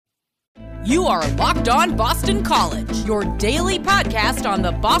You are Locked On Boston College, your daily podcast on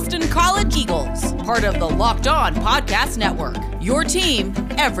the Boston College Eagles, part of the Locked On Podcast Network, your team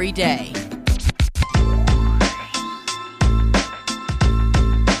every day.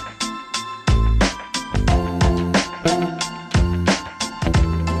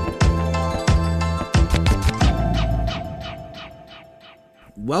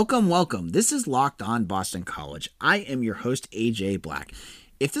 Welcome. This is Locked On Boston College. I am your host, AJ Black.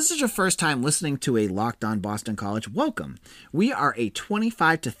 If this is your first time listening to a Locked On Boston College, welcome. We are a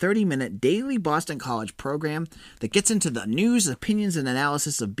 25 to 30 minute daily Boston College program that gets into the news, opinions, and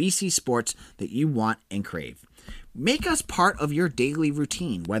analysis of BC sports that you want and crave. Make us part of your daily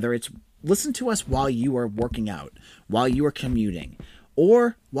routine, whether it's listen to us while you are working out, while you are commuting,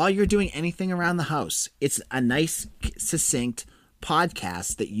 or while you're doing anything around the house. It's a nice, succinct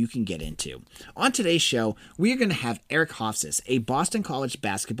podcast that you can get into. On today's show, we are going to have Eric Hofsis, a Boston College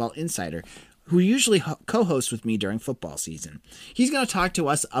basketball insider who usually co-hosts with me during football season. He's going to talk to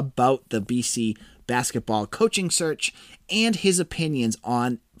us about the BC basketball coaching search and his opinions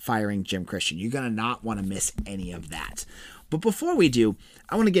on firing Jim Christian. You're going to not want to miss any of that. But before we do,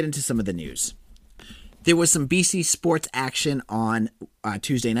 I want to get into some of the news. There was some BC sports action on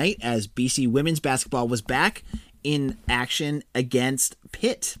Tuesday night as BC women's basketball was back in action against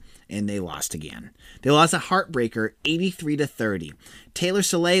Pitt, and they lost again. They lost a heartbreaker, 83-30. Taylor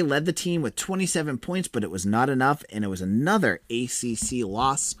Soleil led the team with 27 points, but it was not enough, and it was another ACC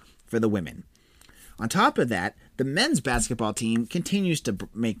loss for the women. On top of that, the men's basketball team continues to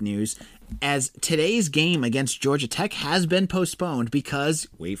make news as today's game against Georgia Tech has been postponed because,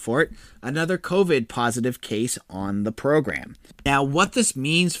 wait for it, another COVID positive case on the program. Now, what this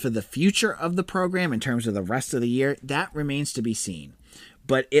means for the future of the program in terms of the rest of the year, that remains to be seen.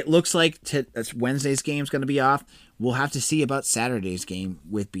 But it looks like Wednesday's game is going to be off. We'll have to see about Saturday's game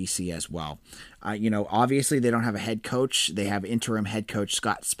with BC as well. Obviously they don't have a head coach. They have interim head coach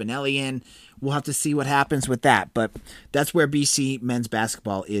Scott Spinelli in. We'll have to see what happens with that. But that's where BC men's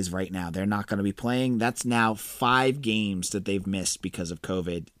basketball is right now. They're not going to be playing. That's now 5 games that they've missed because of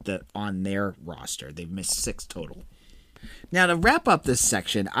COVID on their roster. They've missed 6 total. Now, to wrap up this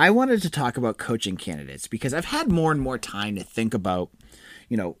section, I wanted to talk about coaching candidates because I've had more and more time to think about,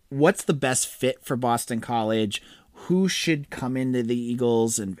 what's the best fit for Boston College, who should come into the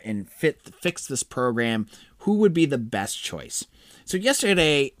Eagles and fix this program, who would be the best choice. So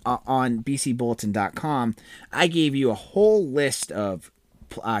yesterday on bcbulletin.com, I gave you a whole list of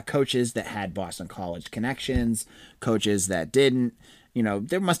coaches that had Boston College connections, coaches that didn't.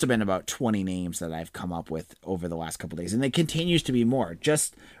 There must have been about 20 names that I've come up with over the last couple of days, and there continues to be more.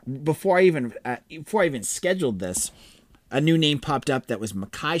 Just before I even scheduled this, a new name popped up that was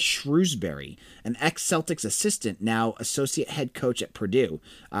Makai Shrewsbury, an ex-Celtics assistant, now associate head coach at Purdue.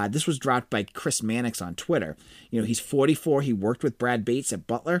 This was dropped by Chris Mannix on Twitter. He's 44. He worked with Brad Bates at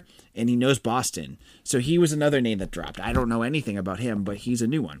Butler, and he knows Boston. So he was another name that dropped. I don't know anything about him, but he's a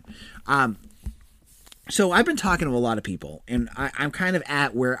new one. So I've been talking to a lot of people, and I'm kind of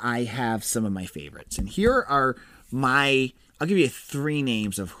at where I have some of my favorites. And here are I'll give you 3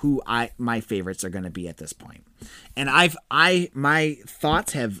 names of who my favorites are going to be at this point. And my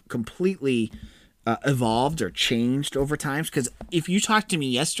thoughts have completely evolved or changed over time, because if you talked to me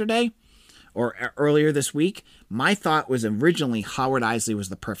yesterday or earlier this week, my thought was originally Howard Eisley was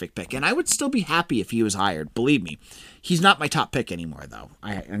the perfect pick, and I would still be happy if he was hired. Believe me, he's not my top pick anymore, though.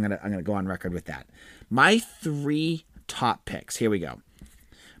 I'm gonna go on record with that. My 3 top picks. Here we go.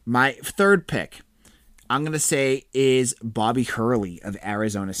 My 3rd pick, I'm going to say, is Bobby Hurley of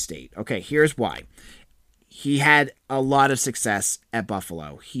Arizona State. Okay, here's why. He had a lot of success at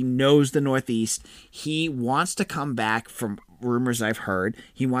Buffalo. He knows the Northeast. He wants to come back, from rumors I've heard.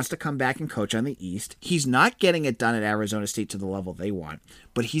 He wants to come back and coach on the East. He's not getting it done at Arizona State to the level they want,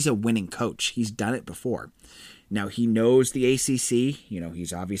 but he's a winning coach. He's done it before. Now, he knows the ACC.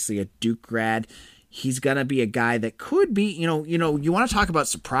 He's obviously a Duke grad. He's going to be a guy that could be, you want to talk about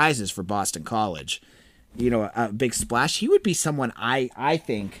surprises for Boston College. A big splash. He would be someone I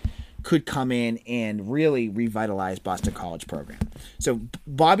think could come in and really revitalize Boston College program. So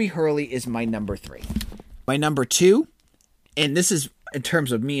Bobby Hurley is my number 3. My number 2, and this is in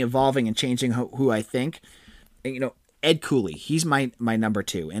terms of me evolving and changing who I think, Ed Cooley. He's my number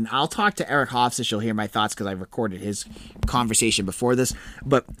 2. And I'll talk to Eric Hofsis. You'll hear my thoughts because I recorded his conversation before this.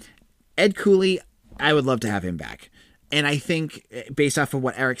 But Ed Cooley, I would love to have him back. And I think, based off of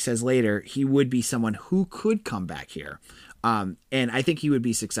what Eric says later, he would be someone who could come back here. And I think he would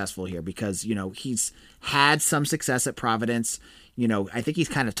be successful here because, he's had some success at Providence. I think he's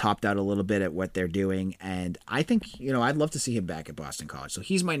kind of topped out a little bit at what they're doing. And I think, I'd love to see him back at Boston College. So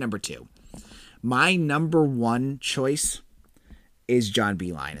he's my number 2. My number 1 choice is John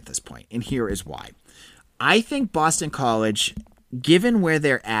Beilein at this point. And here is why. I think Boston College, given where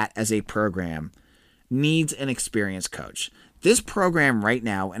they're at as a program, needs an experienced coach. This program right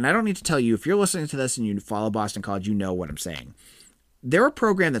now, and I don't need to tell you, if you're listening to this and you follow Boston College, you know what I'm saying. They're a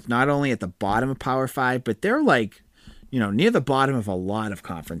program that's not only at the bottom of Power 5, but they're near the bottom of a lot of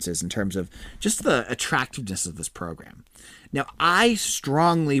conferences in terms of just the attractiveness of this program. Now, I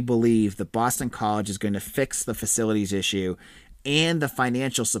strongly believe that Boston College is going to fix the facilities issue and the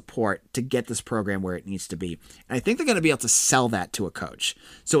financial support to get this program where it needs to be. And I think they're going to be able to sell that to a coach.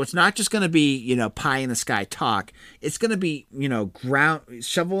 So it's not just going to be, pie in the sky talk. It's going to be, ground,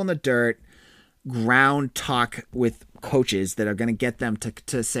 shovel in the dirt, ground talk with coaches that are going to get them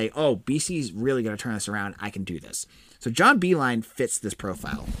to say, oh, BC's really going to turn this around. I can do this. So John Beilein fits this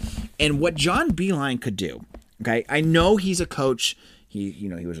profile. And what John Beilein could do, okay, I know he's a coach. He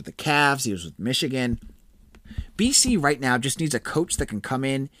was with the Cavs. He was with Michigan. BC right now just needs a coach that can come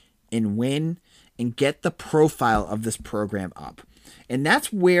in and win and get the profile of this program up. And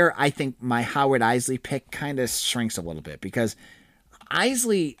that's where I think my Howard Eisley pick kind of shrinks a little bit because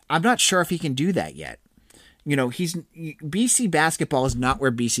Eisley, I'm not sure if he can do that yet. BC basketball is not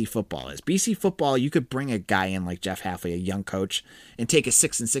where BC football is. BC football, you could bring a guy in like Jeff Halfley, a young coach, and take a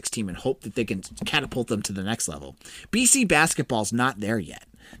 6-6 team and hope that they can catapult them to the next level. BC basketball is not there yet.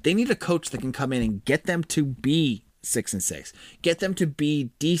 They need a coach that can come in and get them to be 6-6, get them to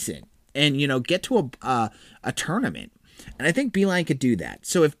be decent, and get to a tournament. And I think Beilein could do that.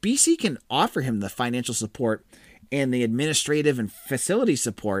 So if BC can offer him the financial support and the administrative and facility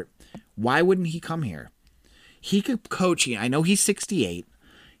support, why wouldn't he come here? He could coach here. I know he's 68.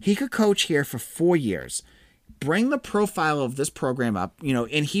 He could coach here for 4 years, bring the profile of this program up,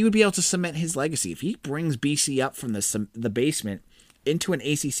 and he would be able to cement his legacy. If he brings BC up from the basement into an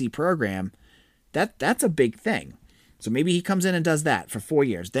ACC program, that's a big thing. So maybe he comes in and does that for 4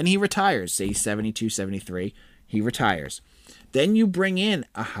 years. Then he retires, say 72, 73. He retires. Then you bring in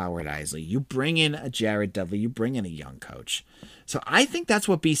a Howard Eisley. You bring in a Jared Dudley. You bring in a young coach. So I think that's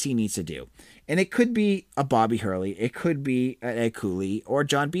what BC needs to do. And it could be a Bobby Hurley. It could be an Ed Cooley or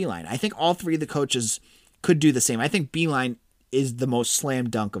John Beilein. I think all 3 of the coaches could do the same. I think Beilein is the most slam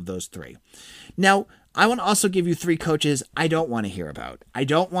dunk of those 3. Now, I want to also give you 3 coaches I don't want to hear about. I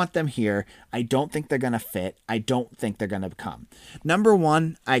don't want them here. I don't think they're going to fit. I don't think they're going to come. Number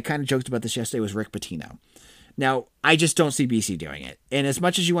 1, I kind of joked about this yesterday, was Rick Pitino. Now, I just don't see BC doing it. And as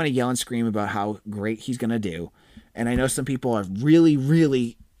much as you want to yell and scream about how great he's going to do, and I know some people are really,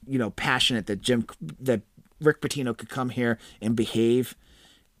 really, passionate that Rick Pitino could come here and behave.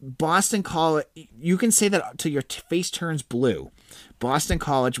 Boston College, you can say that till your face turns blue. Boston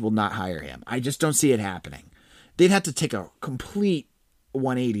College will not hire him. I just don't see it happening. They'd have to take a complete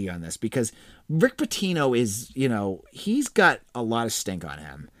 180 on this because Rick Pitino is, he's got a lot of stink on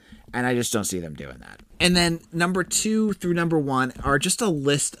him. And I just don't see them doing that. And then number 2 through number 1 are just a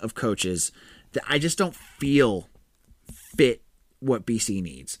list of coaches that I just don't feel fit what BC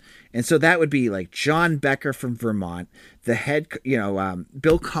needs. And so that would be like John Becker from Vermont, the head,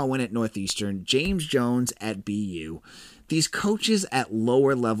 Bill Cohen at Northeastern, James Jones at BU. These coaches at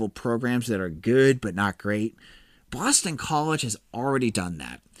lower level programs that are good but not great. Boston College has already done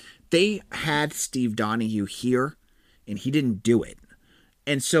that. They had Steve Donahue here, and he didn't do it.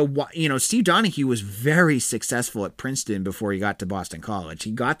 And so, Steve Donahue was very successful at Princeton before he got to Boston College.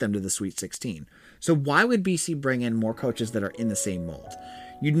 He got them to the Sweet 16. So why would BC bring in more coaches that are in the same mold?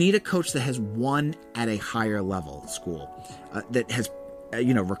 You need a coach that has won at a higher level school, that has,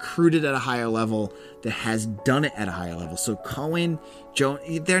 recruited at a higher level, that has done it at a higher level. So Cohen, Jones,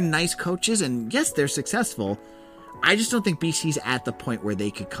 they're nice coaches, and yes, they're successful. I just don't think BC's at the point where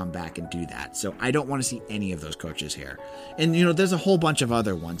they could come back and do that. So I don't want to see any of those coaches here. And, there's a whole bunch of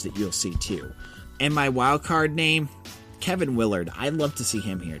other ones that you'll see too. And my wild card name, Kevin Willard. I'd love to see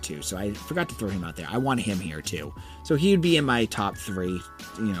him here too. So I forgot to throw him out there. I want him here too. So he would be in my top 3,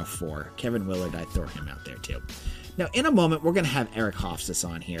 4. Kevin Willard, I'd throw him out there too. Now, in a moment, we're going to have Eric Hofstas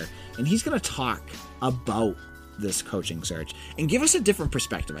on here. And he's going to talk about this coaching search and give us a different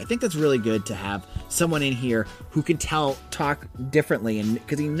perspective. I think that's really good to have someone in here who can talk differently, and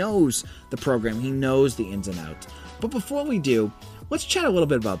because he knows the program, he knows the ins and outs. But before we do, let's chat a little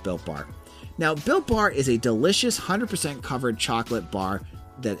bit about Built Bar. Now, Built Bar is a delicious 100% covered chocolate bar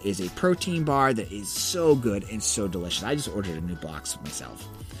that is a protein bar that is so good and so delicious. I just ordered a new box for myself.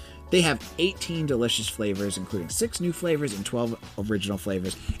 They have 18 delicious flavors, including 6 new flavors and 12 original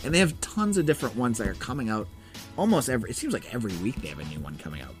flavors. And they have tons of different ones that are coming out it seems like every week they have a new one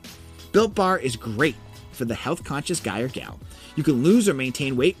coming out. Built Bar is great for the health-conscious guy or gal. You can lose or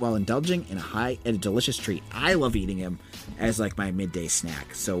maintain weight while indulging in a delicious treat. I love eating them as like my midday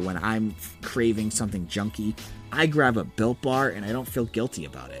snack. So when I'm craving something junky, I grab a Built Bar and I don't feel guilty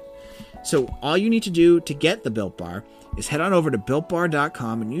about it. So all you need to do to get the Built Bar is head on over to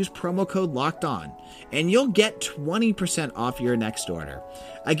BuiltBar.com and use promo code LOCKEDON, and you'll get 20% off your next order.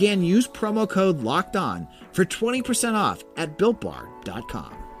 Again, use promo code LOCKEDON for 20% off at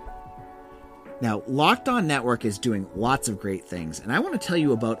BuiltBar.com. Now, Locked On Network is doing lots of great things, and I want to tell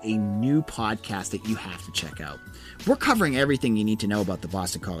you about a new podcast that you have to check out. We're covering everything you need to know about the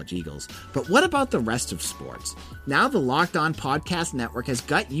Boston College Eagles, but what about the rest of sports? Now the Locked On Podcast Network has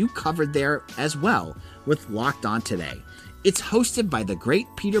got you covered there as well with Locked On Today. It's hosted by the great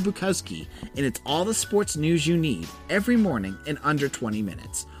Peter Bukowski, and it's all the sports news you need every morning in under 20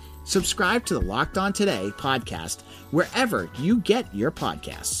 minutes. Subscribe to the Locked On Today podcast wherever you get your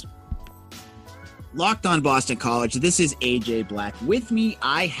podcasts. Locked On Boston College, this is AJ Black. With me,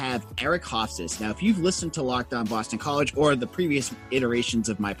 I have Eric Hofstas. Now, if you've listened to Locked On Boston College or the previous iterations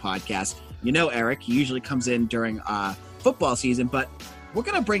of my podcast, you know Eric. He usually comes in during football season, but we're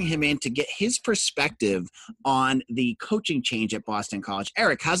going to bring him in to get his perspective on the coaching change at Boston College.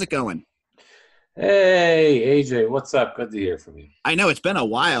 Eric, how's it going? Hey, AJ, what's up? Good to hear from you. I know it's been a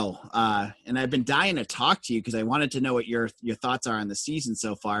while, and I've been dying to talk to you because I wanted to know what your thoughts are on the season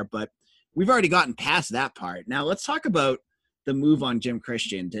so far, but we've already gotten past that part. Now let's talk about the move on Jim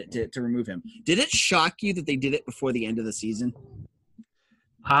Christian to remove him. Did it shock you that they did it before the end of the season?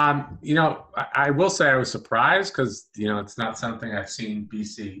 I will say I was surprised because, it's not something I've seen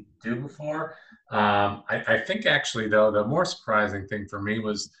BC do before. I think actually, though, the more surprising thing for me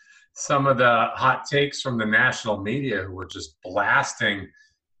was some of the hot takes from the national media who were just blasting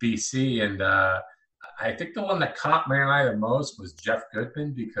BC. And I think the one that caught my eye the most was Jeff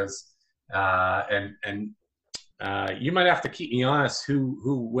Goodman because you might have to keep me honest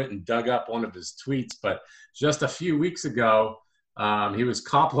who went and dug up one of his tweets, but just a few weeks ago, he was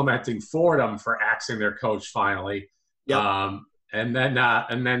complimenting Fordham for axing their coach finally. Yep. And then now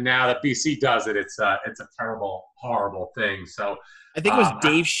that BC does it, it's a terrible, horrible thing. So I think it was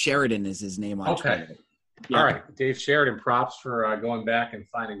Dave Sheridan is his name on Twitter. Yeah. All right. Dave Sheridan, props for going back and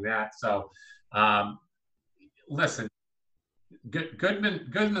finding that. So listen,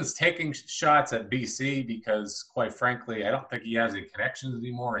 Goodman's taking shots at BC because, quite frankly, I don't think he has any connections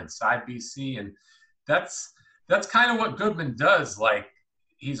anymore inside BC, and that's kind of what Goodman does. Like,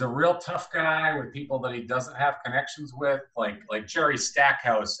 he's a real tough guy with people that he doesn't have connections with, like Jerry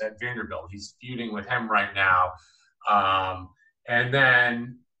Stackhouse at Vanderbilt. He's feuding with him right now, and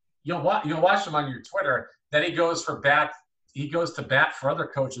then you'll watch him on your Twitter. Then he goes to bat for other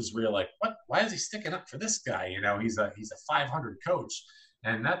coaches where you're like, what? Why is he sticking up for this guy? He's a 500 coach,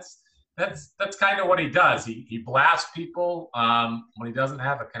 and that's kind of what he does. He blasts people when he doesn't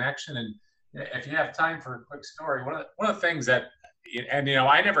have a connection. And if you have time for a quick story, one of the things that, and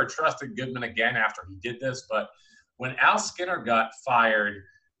I never trusted Goodman again after he did this, but when Al Skinner got fired,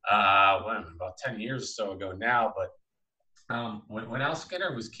 about 10 years or so ago now, but when Al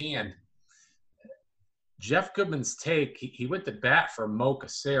Skinner was canned, Jeff Goodman's take, he went to bat for Mo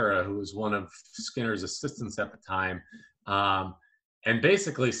Cassera, who was one of Skinner's assistants at the time, and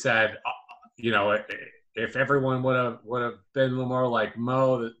basically said, if everyone would have been a little more like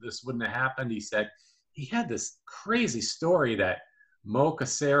Mo, this wouldn't have happened. He said he had this crazy story that Mo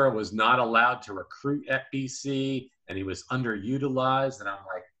Cassera was not allowed to recruit at BC, and he was underutilized. And I'm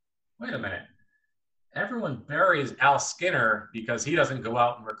like, wait a minute. Everyone buries Al Skinner because he doesn't go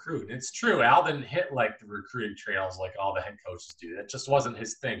out and recruit. And it's true. Al didn't hit like the recruiting trails like all the head coaches do. That just wasn't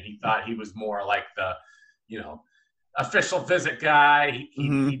his thing. He thought he was more like the, official visit guy.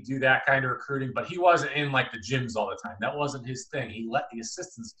 He'd do that kind of recruiting, but he wasn't in like the gyms all the time. That wasn't his thing. He let the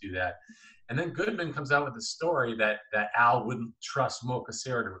assistants do that. And then Goodman comes out with the story that Al wouldn't trust Mo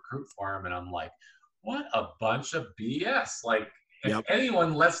Cassera to recruit for him. And I'm like, what a bunch of BS. Like, if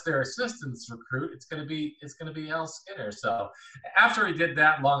anyone lets their assistants recruit, it's gonna be Al Skinner. So after he did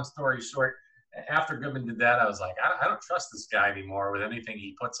that, long story short, after Goodman did that, I was like, I don't trust this guy anymore with anything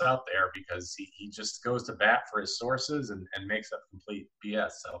he puts out there because he just goes to bat for his sources and makes up complete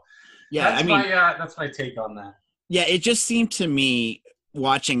BS. So that's my take on that. Yeah, it just seemed to me,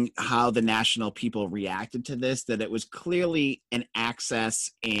 watching how the national people reacted to this, that it was clearly an access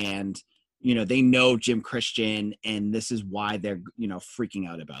and they know Jim Christian, and this is why they're, freaking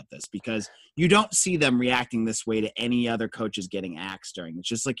out about this, because you don't see them reacting this way to any other coaches getting axed during. It's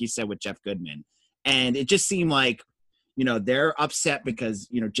just like you said with Jeff Goodman. And it just seemed like, they're upset because,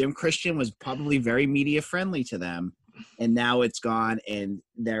 Jim Christian was probably very media friendly to them, and now it's gone, and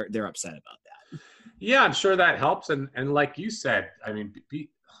they're upset about that. Yeah, I'm sure that helps. And like you said, I mean,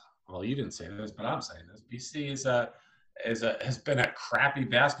 well, you didn't say this, but I'm saying this. BC has been a crappy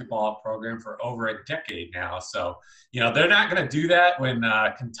basketball program for over a decade now. So, they're not going to do that when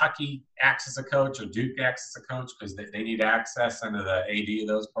Kentucky acts as a coach or Duke acts as a coach, because they need access under the AD of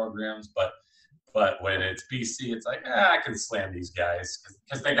those programs. But when it's BC, it's like, I can slam these guys,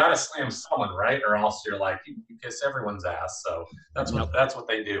 because they got to slam someone, right? Or else you're like, you kiss everyone's ass. So that's what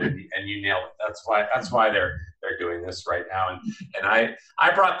they do, and you nail it. That's why they're doing this right now. And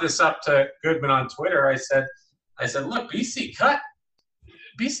I brought this up to Goodman on Twitter. I said, look, BC cut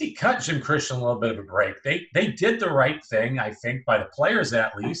Jim Christian a little bit of a break. They did the right thing, I think, by the players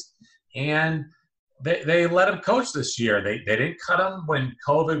at least, and they let him coach this year. They didn't cut him when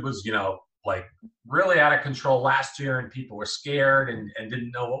COVID was, like really out of control last year, and people were scared and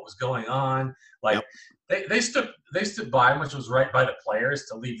didn't know what was going on. Like they stood by him, which was right by the players,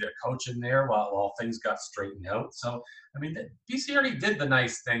 to leave their coach in there while things got straightened out. So, I mean, BC already did the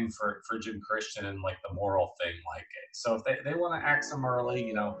nice thing for Jim Christian, and like the moral thing, like it. So if they want to axe him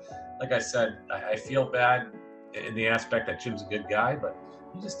early, like I said, I feel bad in the aspect that Jim's a good guy, but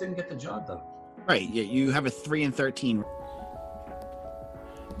he just didn't get the job done. Right. You have a 3-13.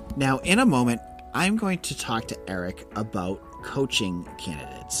 Now, in a moment, I'm going to talk to Eric about coaching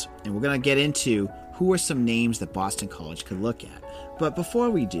candidates, and we're going to get into who are some names that Boston College could look at. But before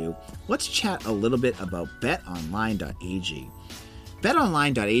we do, let's chat a little bit about betonline.ag.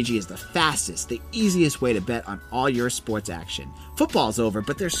 BetOnline.ag is the fastest, the easiest way to bet on all your sports action. Football's over,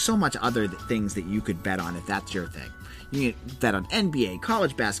 but there's so much other things that you could bet on if that's your thing. You can bet on NBA,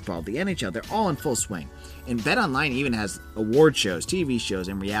 college basketball, the NHL. They're all in full swing. And BetOnline even has award shows, TV shows,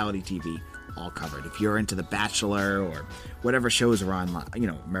 and reality TV all covered. If you're into The Bachelor or whatever shows are on,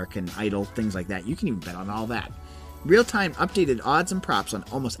 American Idol, things like that, you can even bet on all that. Real-time updated odds and props on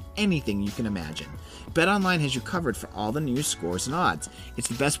almost anything you can imagine. BetOnline has you covered for all the news, scores, and odds. It's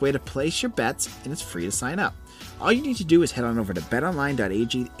the best way to place your bets, and it's free to sign up. All you need to do is head on over to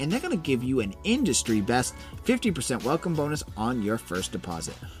betonline.ag, and they're going to give you an industry-best 50% welcome bonus on your first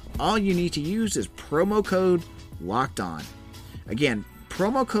deposit. All you need to use is promo code LOCKEDON. Again,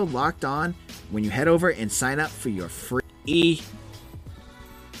 promo code LOCKEDON when you head over and sign up for your free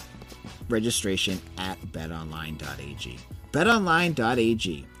registration at betonline.ag.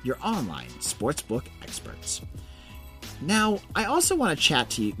 betonline.ag, your online sportsbook experts. Now, I also want to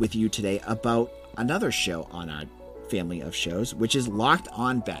chat with you today about another show on our family of shows, which is Locked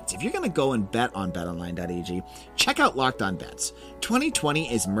On Bets. If you're going to go and bet on betonline.ag, check out Locked On Bets.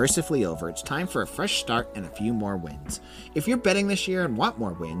 2020 is mercifully over. It's time for a fresh start and a few more wins. If you're betting this year and want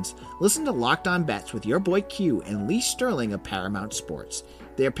more wins, listen to Locked On Bets with your boy Q and Lee Sterling of Paramount Sports.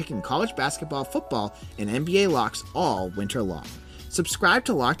 They are picking college basketball, football, and NBA locks all winter long. Subscribe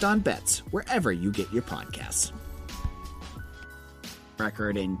to Locked On Bets wherever you get your podcasts.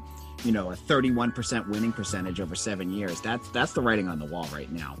 Record and a 31% winning percentage over 7 years. That's the writing on the wall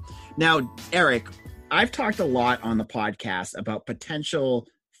right now. Now, Eric, I've talked a lot on the podcast about potential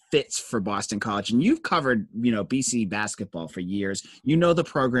fits for Boston College, and you've covered, BC basketball for years. You know the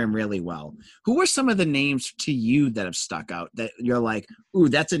program really well. Who are some of the names to you that have stuck out that you're like, ooh,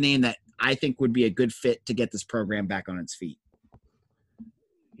 that's a name that I think would be a good fit to get this program back on its feet?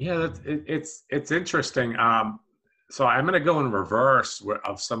 Yeah, it's interesting. So I'm going to go in reverse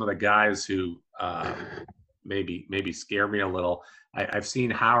of some of the guys who maybe scare me a little. I've seen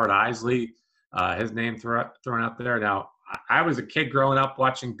Howard Isley, his name thrown out there. Now, I was a kid growing up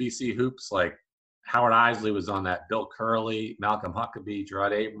watching BC hoops. Like Howard Isley was on that Bill Curley, Malcolm Huckabee,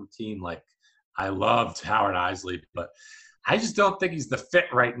 Gerard Abram team. Like I loved Howard Isley, but I just don't think he's the fit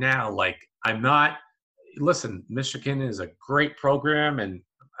right now. Like listen, Michigan is a great program, and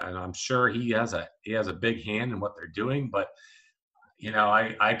I'm sure he has a big hand in what they're doing, but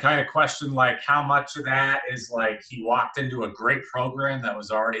I kind of question like how much of that is like he walked into a great program that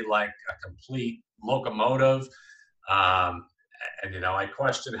was already like a complete locomotive. And I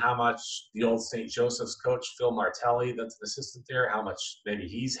question how much the old St. Joseph's coach Phil Martelli, that's the assistant there, how much maybe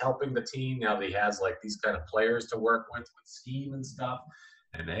he's helping the team now that he has like these kind of players to work with scheme and stuff.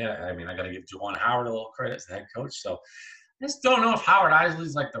 And I got to give Juwan Howard a little credit as the head coach. So I just don't know if Howard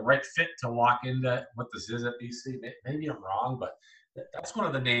Isley's like the right fit to walk into what this is at BC. Maybe I'm wrong, but that's one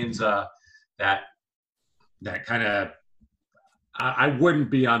of the names that kind of I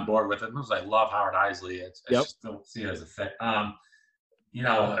wouldn't be on board with it because I love Howard Isley. I just don't see it as a fit. You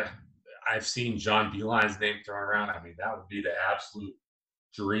know, I've seen John Beilein's name thrown around. I mean, that would be the absolute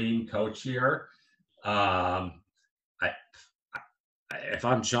dream coach here. If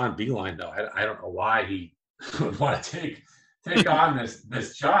I'm John Beilein, though, I don't know why he would want to take on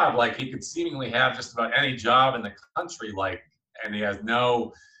this job. Like, he could seemingly have just about any job in the country, like, and he has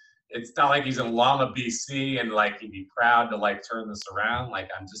no. It's not like he's in Lama, BC, and like he'd be proud to like turn this around. Like,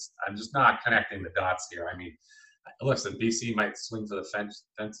 I'm just not connecting the dots here. I mean, listen, BC might swing for the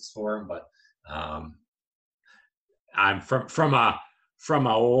fences for him, but I'm from a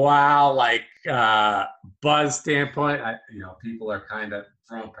wow buzz standpoint. People are kind of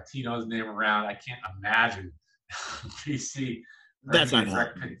throwing Patino's name around. I can't imagine BC. That's not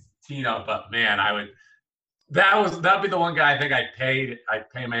happening. Patino, but man, I would. That'd be the one guy I think I'd pay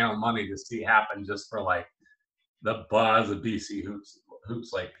my own money to see happen just for like the buzz of BC hoops.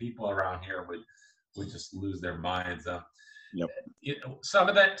 Like, people around here would just lose their minds. Yep. Some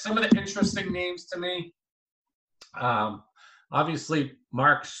of the interesting names to me. Obviously,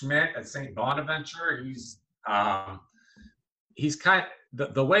 Mark Schmidt at St. Bonaventure. He's kind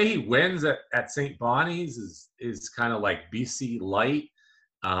of the way he wins at St. Bonnie's is kind of like BC light.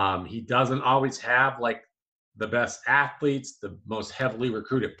 He doesn't always have like the best athletes, the most heavily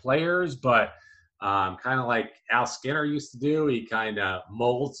recruited players, but kind of like Al Skinner used to do, he kind of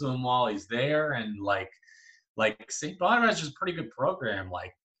molds them while he's there. And like St. Bonaventure's a pretty good program.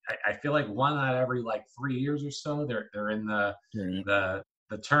 Like, I feel like one out of every like 3 years or so, they're in the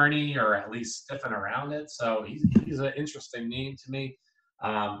tourney, or at least stiffing around it. So he's an interesting name to me.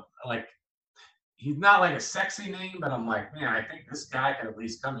 Like, he's not like a sexy name, but I'm like, man, I think this guy could at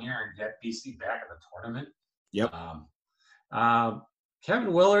least come here and get BC back in the tournament. Yep.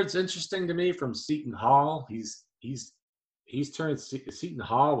 Kevin Willard's interesting to me from Seton Hall. He's turned. Seton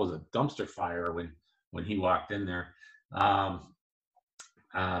Hall was a dumpster fire when he walked in there.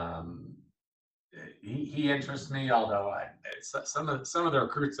 He interests me, although some of the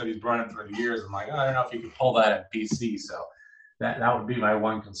recruits that he's brought in for the years, I'm like, I don't know if he could pull that at BC. So that would be my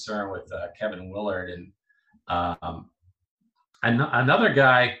one concern with Kevin Willard. And another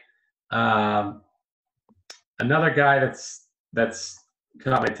guy that's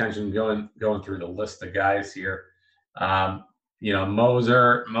caught my attention going through the list of guys here.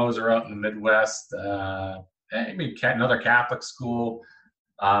 Moser out in the Midwest. Another Catholic school.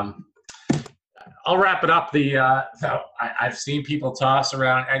 I'll wrap it up. I've seen people toss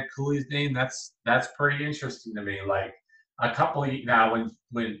around Ed Cooley's name. That's pretty interesting to me. Like, not a couple of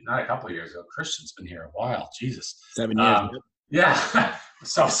years ago. Christian's been here a while. Jesus, 7 years. Yeah.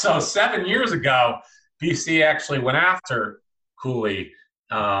 So 7 years ago, BC actually went after Cooley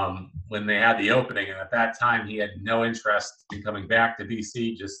when they had the opening, and at that time he had no interest in coming back to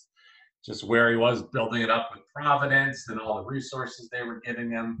BC. Just where he was building it up with Providence and all the resources they were giving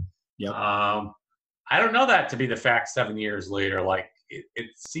him. Yep. I don't know that to be the fact 7 years later. Like,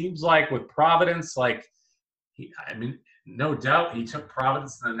 it seems like with Providence, like, no doubt he took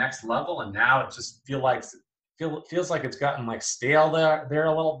Providence to the next level, and now it just feels like it's gotten like stale there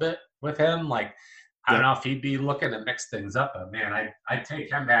a little bit with him. Like, I don't know if he'd be looking to mix things up, but man, I'd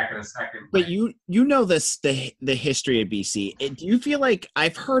take him back in a second. But you know the history of BC. Do you feel like,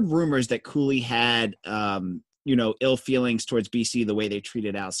 I've heard rumors that Cooley had ill feelings towards BC the way they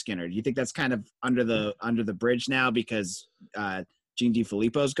treated Al Skinner? Do you think that's kind of under the bridge now because Gene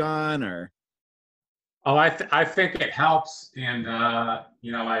DiFilippo's gone, or? Oh, I think it helps, and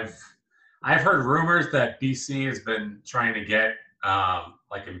I've heard rumors that BC has been trying to get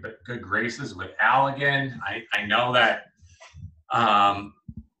like in good graces with Al again. I know that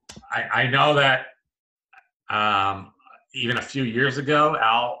I know that even a few years ago,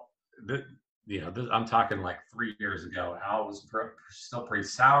 Al, I'm talking like 3 years ago, Al was still pretty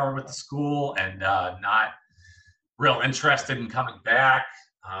sour with the school and not real interested in coming back.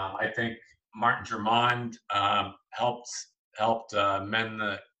 I think Martin Drummond helped mend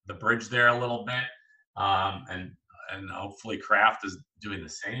the bridge there a little bit, and hopefully Kraft is doing the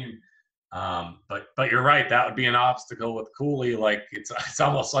same. But you're right, that would be an obstacle with Cooley. Like, it's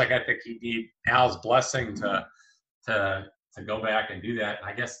almost like I think you need Al's blessing to go back and do that. And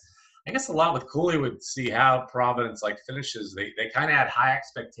I guess a lot with Cooley would see how Providence like finishes. They kind of had high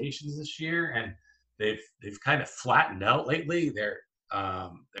expectations this year, and they've kind of flattened out lately. They're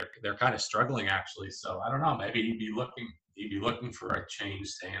kind of struggling actually. So I don't know. Maybe he'd be looking for a change,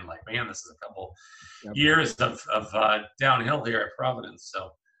 saying like, man, this is a couple years of downhill here at Providence.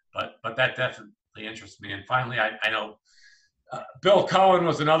 So, but that definitely interests me. And finally, I know Bill Cohen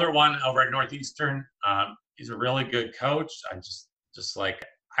was another one over at Northeastern. He's a really good coach. just like,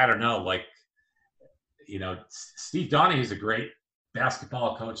 I don't know, like, Steve Donahue's a great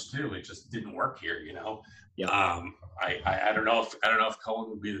basketball coach too. It just didn't work here, Yeah. I don't know if Cohen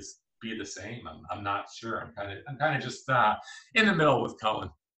would be the same. I'm not sure. I'm kind of just in the middle with Cohen.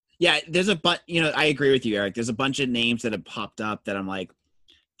 Yeah, there's I agree with you, Eric. There's a bunch of names that have popped up that I'm like,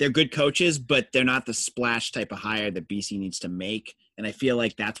 they're good coaches, but they're not the splash type of hire that BC needs to make. And I feel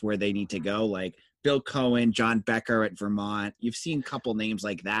like that's where they need to go. Like Bill Cohen, John Becker at Vermont. You've seen a couple names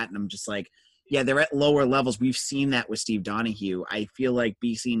like that. And I'm just like, yeah, they're at lower levels. We've seen that with Steve Donahue. I feel like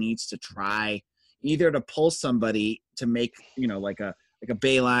BC needs to try either to pull somebody to make, like a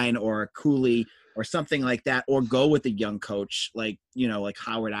Bayline or a Cooley or something like that, or go with a young coach like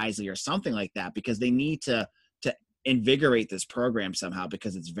Howard Isley or something like that, because they need to invigorate this program somehow,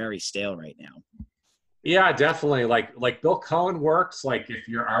 because it's very stale right now. Yeah, definitely. Like Bill Cohen works. Like if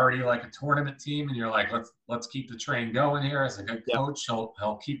you're already like a tournament team and you're like, let's keep the train going here as a good coach.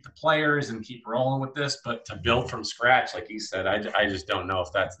 He'll keep the players and keep rolling with this. But to build from scratch, like he said, I just don't know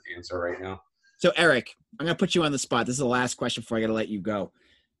if that's the answer right now. So Eric, I'm gonna put you on the spot. This is the last question before I gotta let you go.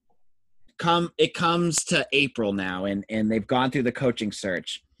 It comes to April now, and they've gone through the coaching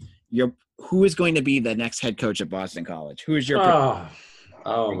search. Who is going to be the next head coach at Boston College? Who is your oh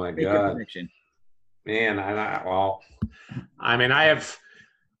my God, prediction? Man, I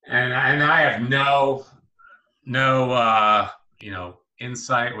have no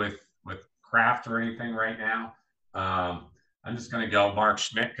insight with Kraft or anything right now. I'm just going to go Mark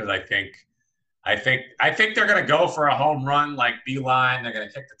Schmidt, because I think they're going to go for a home run like Beeline. They're going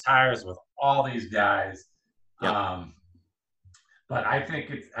to kick the tires with all these guys. Yep. But I think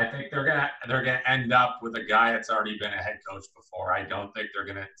they're gonna end up with a guy that's already been a head coach before. I don't think they're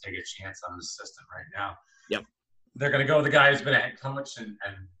gonna take a chance on an assistant right now. Yep. They're gonna go with the guy who's been a head coach, and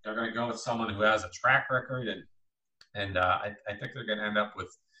they're gonna go with someone who has a track record, and I think they're gonna end up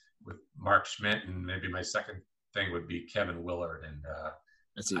with Mark Schmidt, and maybe my second thing would be Kevin Willard, and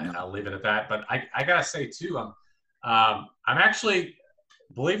I'll leave it at that. But I gotta say too, I'm actually,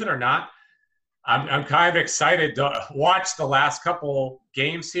 believe it or not, I'm kind of excited to watch the last couple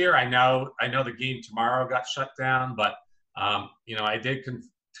games here. I know the game tomorrow got shut down, but I did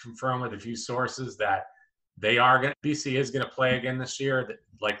confirm with a few sources that BC is going to play again this year.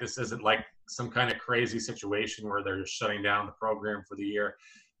 Like, this isn't like some kind of crazy situation where they're just shutting down the program for the year.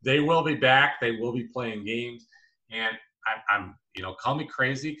 They will be back. They will be playing games, and I'm call me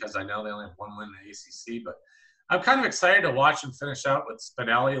crazy because I know they only have one win in the ACC, but I'm kind of excited to watch them finish out with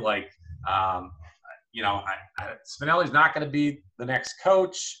Spinelli. Like, Spinelli's not going to be the next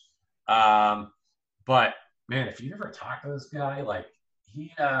coach, but man, if you ever talk to this guy, like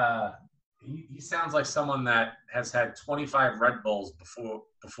he sounds like someone that has had 25 Red Bulls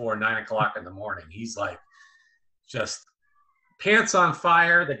before 9 o'clock in the morning. He's like just pants on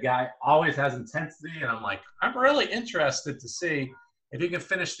fire. The guy always has intensity, and I'm like, I'm really interested to see if he can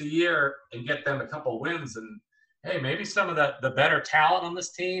finish the year and get them a couple wins. And hey, maybe some of the better talent on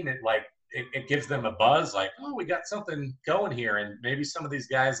this team, it gives them a buzz, like, oh, we got something going here, and maybe some of these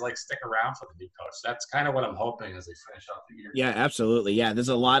guys like stick around for the new coach. That's kind of what I'm hoping as they finish out the year. Yeah, absolutely. Yeah, there's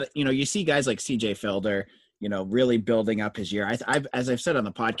a lot of, you see guys like CJ Felder, really building up his year. As I've said on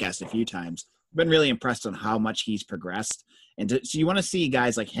the podcast a few times, I've been really impressed on how much he's progressed. And so you want to see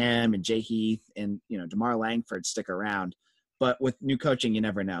guys like him and Jay Heath and, DeMar Langford stick around. But with new coaching, you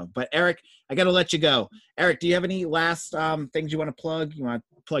never know. But Eric, I got to let you go. Eric, do you have any last things you want to plug? You want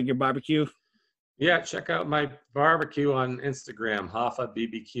to plug your barbecue? Yeah, check out my barbecue on Instagram, Hoffa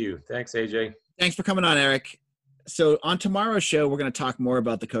BBQ. Thanks, AJ. Thanks for coming on, Eric. So on tomorrow's show, we're going to talk more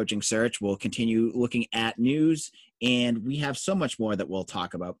about the coaching search. We'll continue looking at news, and we have so much more that we'll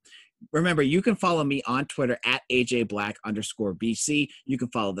talk about. Remember, you can follow me on Twitter at AJBlack_BC. You can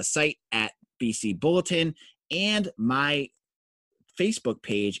follow the site at BC Bulletin, and my Facebook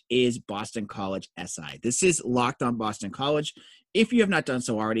page is Boston College SI. This is Locked on Boston College. If you have not done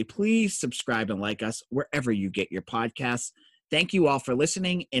so already, please subscribe and like us wherever you get your podcasts. Thank you all for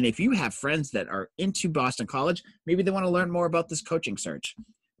listening. And if you have friends that are into Boston College, maybe they want to learn more about this coaching search,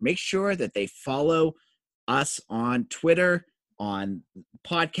 make sure that they follow us on Twitter, on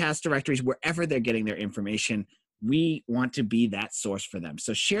podcast directories, wherever they're getting their information. We want to be that source for them.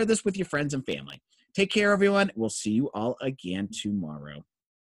 So share this with your friends and family. Take care, everyone. We'll see you all again tomorrow.